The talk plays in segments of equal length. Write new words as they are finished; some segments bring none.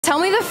Tell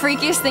me the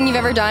freakiest thing you've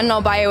ever done and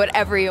I'll buy you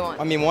whatever you want.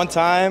 I mean, one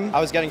time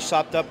I was getting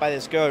shopped up by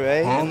this girl,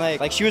 right? And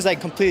like she was like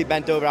completely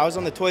bent over. I was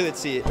on the toilet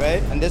seat,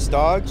 right? And this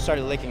dog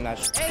started licking that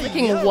shit.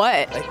 Licking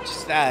what? Like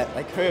just that,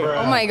 like her.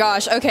 Oh my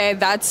gosh, okay,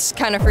 that's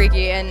kind of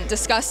freaky and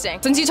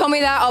disgusting. Since you told me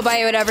that, I'll buy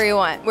you whatever you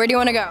want. Where do you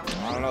want to go?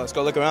 I don't know, let's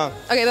go look around.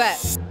 Okay,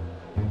 bet.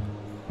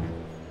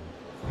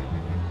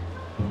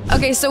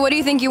 Okay, so what do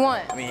you think you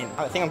want? I mean,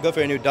 I think I'm good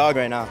for a new dog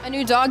right now. A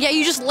new dog? Yeah,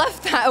 you just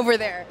left that over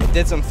there. It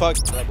did some fuck,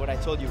 like what I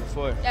told you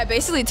before. Yeah,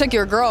 basically took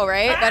your girl,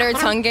 right? Better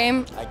tongue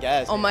game? I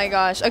guess. Oh my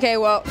gosh. Okay,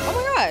 well,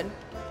 oh my god.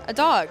 A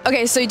dog.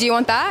 Okay, so do you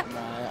want that?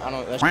 Nah, I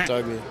don't, that shit's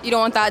ugly. You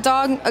don't want that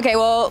dog? Okay,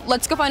 well,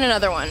 let's go find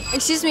another one.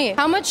 Excuse me,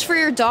 how much for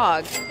your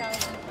dog?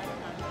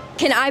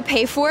 Can I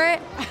pay for it?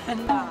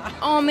 Nah.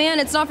 Oh man,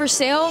 it's not for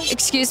sale?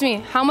 Excuse me,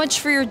 how much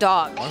for your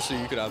dog? Honestly,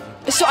 you could have him.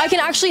 So I can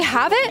actually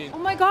have it? Oh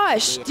my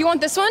gosh. Do you want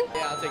this one?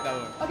 Yeah, I'll take that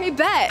one. Okay,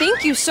 bet.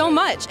 Thank you so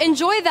much.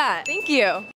 Enjoy that. Thank you.